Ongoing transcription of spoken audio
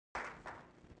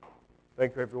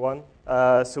Thank you, everyone.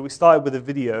 So we started with a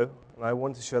video, and I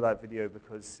wanted to show that video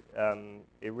because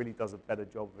it really does a better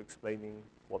job of explaining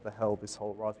what the hell this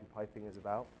whole Raspberry Pi thing is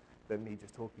about than me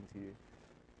just talking to you.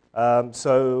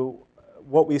 So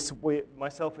what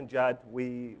myself and JAD,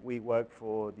 we work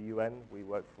for the UN, we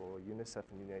work for UNICEF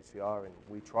and UNHCR, and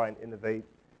we try and innovate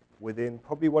within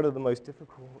probably one of the most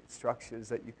difficult structures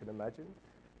that you can imagine.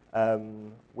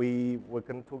 We're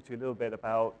going to talk to you a little bit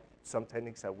about some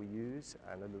techniques that we use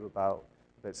and a little about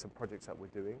some projects that we're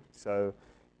doing. So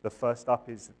the first up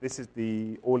is, this is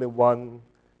the all-in-one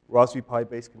Raspberry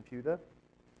Pi-based computer.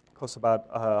 It costs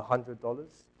about $100,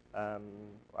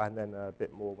 and then a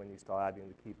bit more when you start adding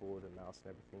the keyboard and mouse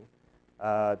and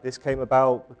everything. This came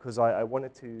about because I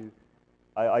wanted to,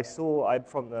 I'm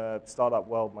from the startup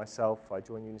world myself. I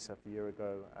joined UNICEF a year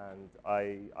ago, and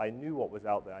I knew what was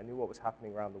out there. I knew what was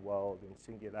happening around the world in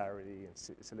Singularity and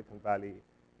Silicon Valley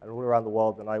and all around the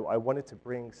world, and I wanted to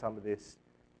bring some of these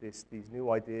new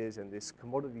ideas and this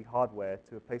commodity hardware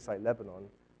to a place like Lebanon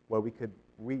where we could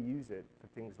reuse it for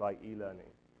things like e-learning.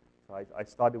 So I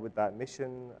started with that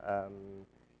mission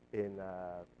in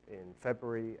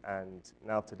February, and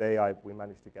now today we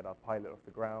managed to get our pilot off the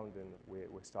ground, and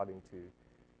we're starting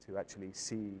to actually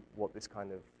see what this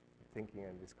kind of thinking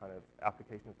and this kind of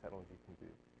application of technology can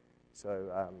do. So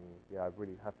yeah, I'm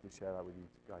really happy to share that with you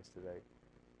guys today.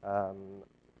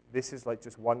 This is like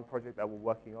just one project that we're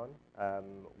working on.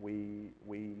 We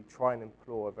try and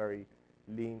employ a very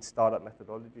lean startup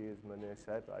methodology, as Munir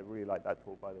said. I really like that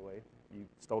talk, by the way. You've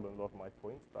stolen a lot of my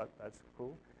points, but that's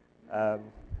cool.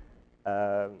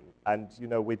 And you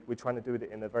know, we're trying to do it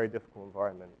in a very difficult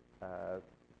environment,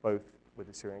 both with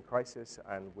the Syrian crisis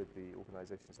and with the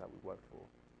organizations that we work for.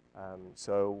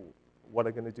 So what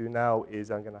I'm going to do now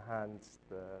is I'm going to hand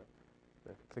the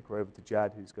clicker over to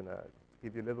JAD, who's going to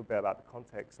give you a little bit about the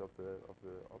context of the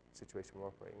situation we're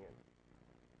operating in.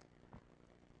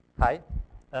 Hi,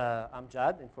 I'm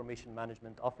JAD, Information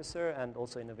Management Officer and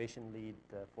also Innovation Lead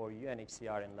for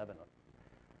UNHCR in Lebanon.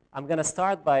 I'm going to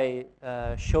start by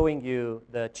showing you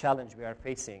the challenge we are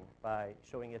facing by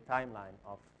showing a timeline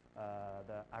of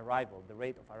the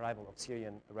rate of arrival of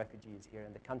Syrian refugees here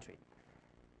in the country.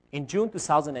 In June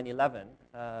 2011,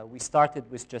 we started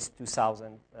with just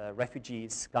 2,000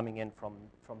 refugees coming in from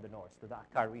the north to the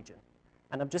Akkar region.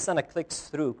 And I'm just going to click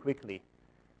through quickly.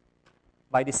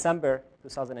 By December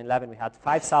 2011, we had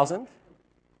 5,000,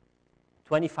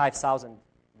 25,000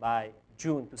 by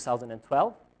June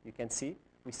 2012. You can see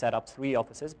we set up 3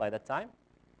 offices by that time.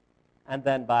 And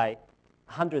then by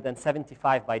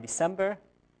 175 by December,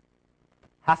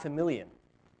 500,000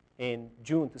 in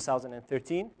June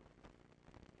 2013,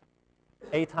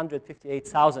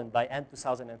 858,000 by end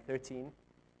 2013.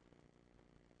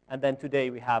 And then today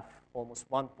we have almost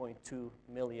 1.2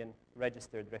 million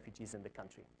registered refugees in the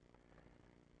country.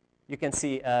 You can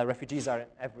see refugees are in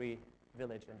every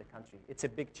village in the country. It's a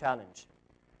big challenge.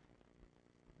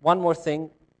 One more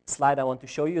slide I want to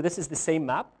show you. This is the same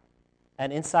map,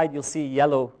 and inside you'll see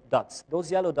yellow dots.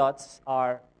 Those yellow dots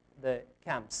are the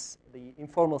camps, the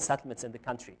informal settlements in the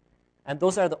country. And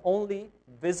those are the only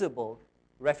visible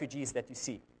refugees that you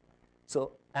see.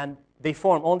 So, and they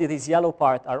form only, these yellow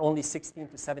part are only 16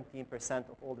 to 17%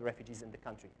 of all the refugees in the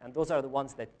country. And those are the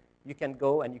ones that you can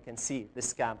go and you can see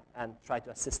this camp and try to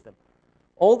assist them.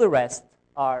 All the rest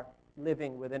are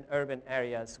living within urban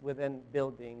areas, within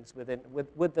buildings, with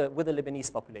the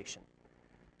Lebanese population.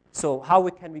 So how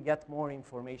can we get more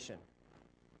information?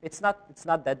 It's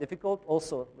not that difficult.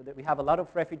 Also, we have a lot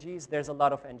of refugees. There's a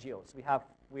lot of NGOs.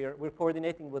 We're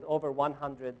coordinating with over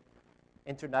 100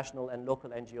 international and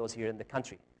local NGOs here in the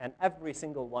country. And every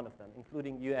single one of them,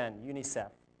 including UN,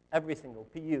 UNICEF, every single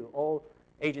PU, all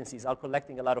agencies are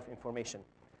collecting a lot of information.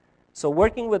 So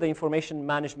working with the information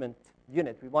management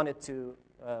unit, we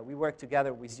work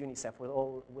together with UNICEF, with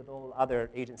all other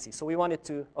agencies. So we wanted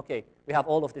to, okay, we have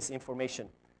all of this information.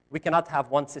 We cannot have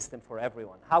one system for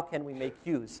everyone. How can we make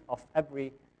use of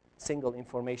every single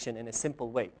information in a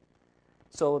simple way?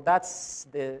 So that's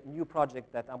the new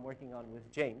project that I'm working on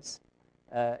with James.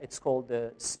 It's called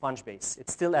the Spongebase.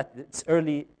 It's still at its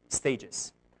early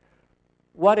stages.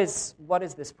 What is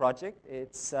this project?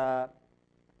 It's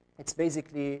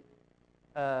basically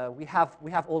we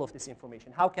have all of this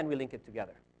information. How can we link it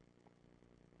together?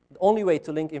 The only way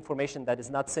to link information that is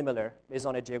not similar is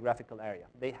on a geographical area.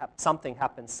 Something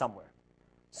happens somewhere.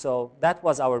 So that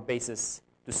was our basis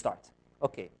to start.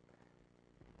 Okay,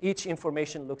 each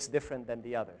information looks different than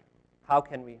the other. How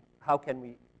can we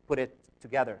put it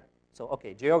together? So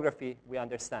okay, geography we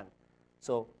understand.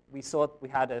 So we thought we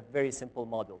had a very simple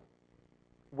model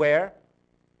where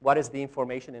what is the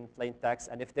information in plain text,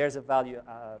 and if there's a value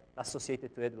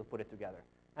associated to it, we'll put it together.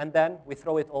 And then we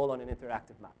throw it all on an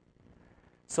interactive map.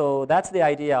 So that's the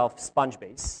idea of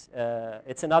Spongebase.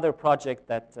 It's another project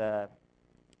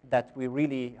that we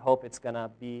really hope it's going to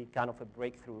be kind of a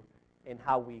breakthrough in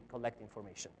how we collect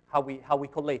information, how we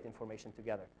collate information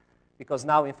together. Because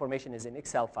now information is in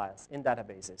Excel files, in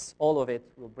databases. All of it,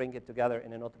 we'll bring it together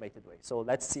in an automated way. So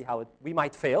let's see how we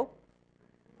might fail.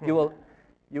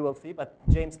 You will see, but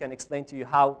James can explain to you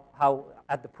how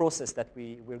at the process that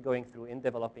we're going through in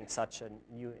developing such a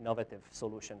new innovative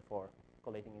solution for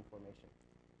collating information.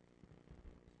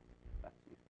 Back to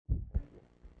you. Thank you.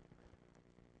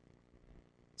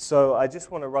 So I just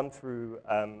want to run through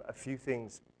a few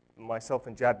things. Myself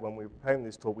and Jad, when we were preparing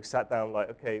this talk, we sat down like,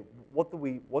 okay, what do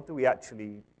we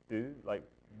actually do? Like,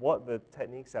 what are the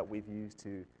techniques that we've used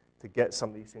to get some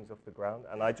of these things off the ground?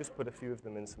 And I just put a few of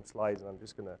them in some slides, and I'm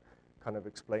just going to kind of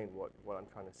explain what I'm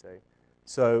trying to say.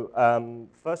 So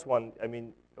first one, I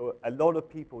mean, a lot of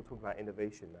people talk about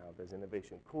innovation now. There's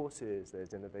innovation courses,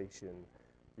 there's innovation.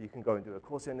 You can go and do a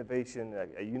course of innovation at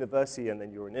a university, and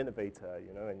then you're an innovator,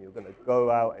 you know, and you're going to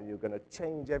go out and you're going to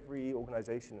change every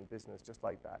organization and business just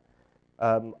like that.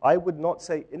 I would not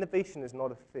say innovation is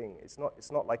not a thing. It's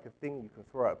not like a thing you can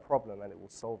throw at a problem and it will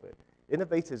solve it.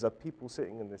 Innovators are people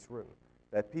sitting in this room.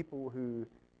 They're people who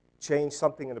change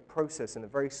something in a process in a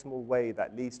very small way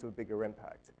that leads to a bigger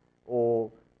impact,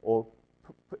 or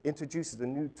introduces a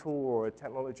new tool or a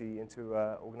technology into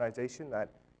an organization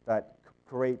that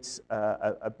creates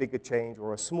a bigger change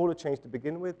or a smaller change to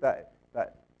begin with that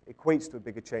equates to a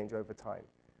bigger change over time.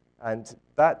 And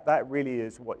that really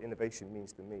is what innovation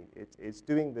means to me. It's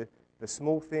doing the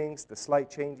small things, the slight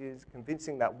changes,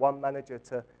 convincing that one manager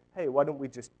to, hey, why don't we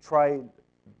just try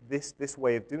this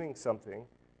way of doing something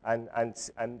and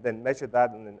then measure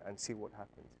that and see what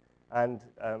happens. And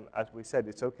as we said,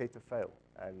 it's okay to fail.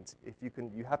 And if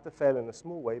you have to fail in a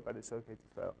small way, but it's okay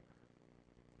to fail.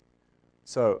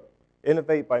 So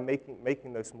innovate by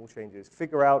making those small changes.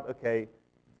 Figure out, okay,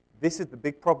 this is the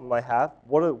big problem I have.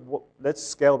 Let's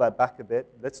scale that back a bit.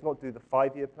 Let's not do the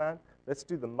 5-year plan. Let's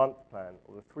do the month plan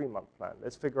or the 3-month plan.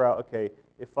 Let's figure out, okay,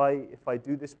 if I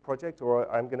do this project,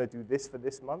 or I'm going to do this for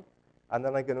this month, and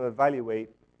then I'm going to evaluate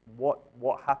what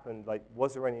happened. Like,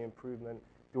 was there any improvement?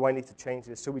 Do I need to change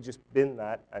this? So we just bin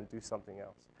that and do something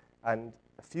else. And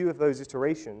a few of those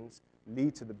iterations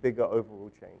lead to the bigger overall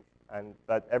change. And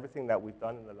that everything that we've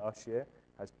done in the last year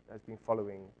has been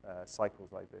following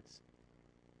cycles like this.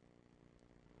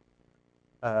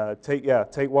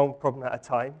 Take one problem at a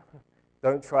time.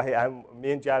 Don't try, and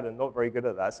me and Jad are not very good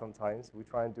at that sometimes. We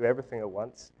try and do everything at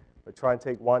once, but try and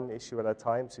take one issue at a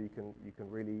time so you can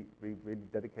really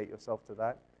dedicate yourself to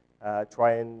that.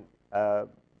 Try and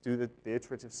do the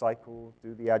iterative cycle,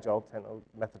 do the agile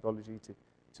methodology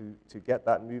to get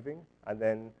that moving, and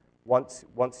then once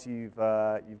you've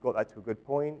got that to a good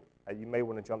point, you may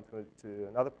want to jump to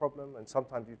another problem, and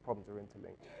sometimes these problems are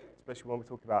interlinked, especially when we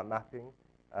talk about mapping.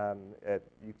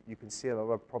 You can see a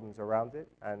lot of problems around it,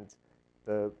 and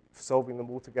solving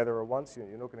them all together at once, you're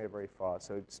not going to get very far.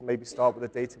 So just maybe start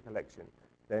with the data collection,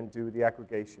 then do the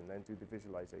aggregation, then do the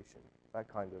visualization, that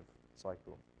kind of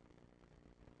cycle.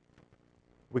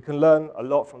 We can learn a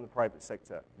lot from the private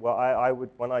sector. Well,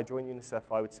 when I joined UNICEF,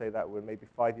 I would say that we're maybe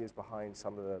 5 years behind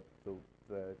some of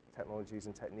the technologies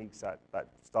and techniques that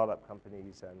startup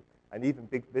companies and even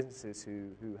big businesses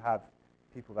who have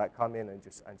people that come in and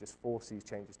just force these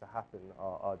changes to happen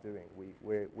are doing.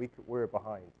 We're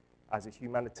behind. As a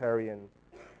humanitarian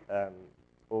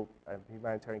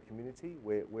humanitarian community,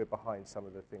 we're behind some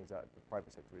of the things that the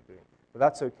private sector is doing. But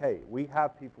that's okay. We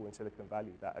have people in Silicon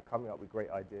Valley that are coming up with great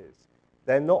ideas.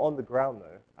 They're not on the ground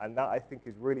though, and that I think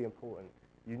is really important.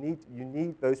 You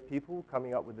need those people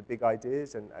coming up with the big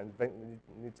ideas and inventing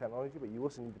new technology, but you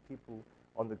also need the people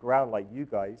on the ground like you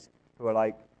guys who are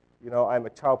like, you know, I'm a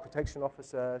child protection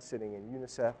officer sitting in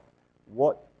UNICEF.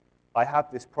 I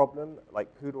have this problem, like,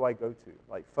 who do I go to?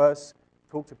 Like, first,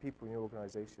 talk to people in your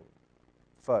organization.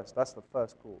 First, that's the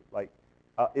first call. Like,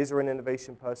 is there an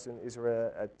innovation person? Is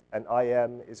there an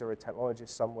IM? Is there a technologist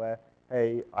somewhere?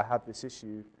 Hey, I have this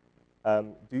issue.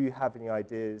 Do you have any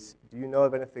ideas? Do you know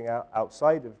of anything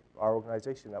outside of our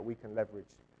organization that we can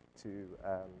leverage to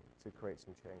create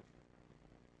some change?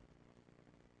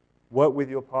 Work with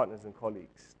your partners and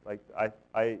colleagues. Like,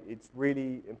 it's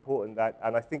really important that,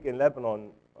 and I think in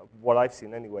Lebanon, what I've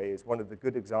seen anyway, is one of the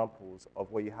good examples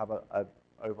of where you have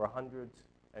over 100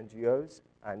 NGOs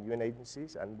and UN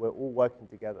agencies, and we're all working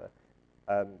together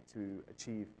to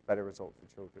achieve better results for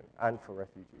children and for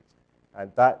refugees.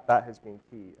 And that has been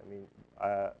key. I mean,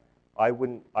 I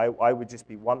would just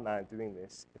be one man doing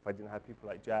this if I didn't have people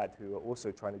like JAD who are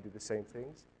also trying to do the same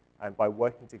things. And by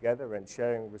working together and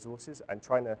sharing resources and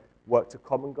trying to work to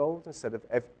common goals instead of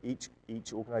each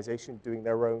organization doing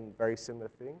their own very similar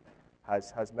thing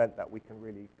has meant that we can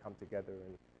really come together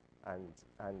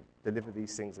and deliver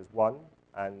these things as one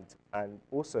and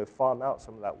also farm out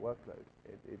some of that workload.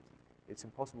 It's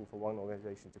impossible for one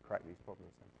organization to crack these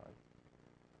problems sometimes.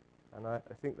 And I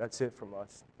think that's it from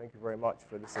us. Thank you very much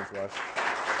for listening to us.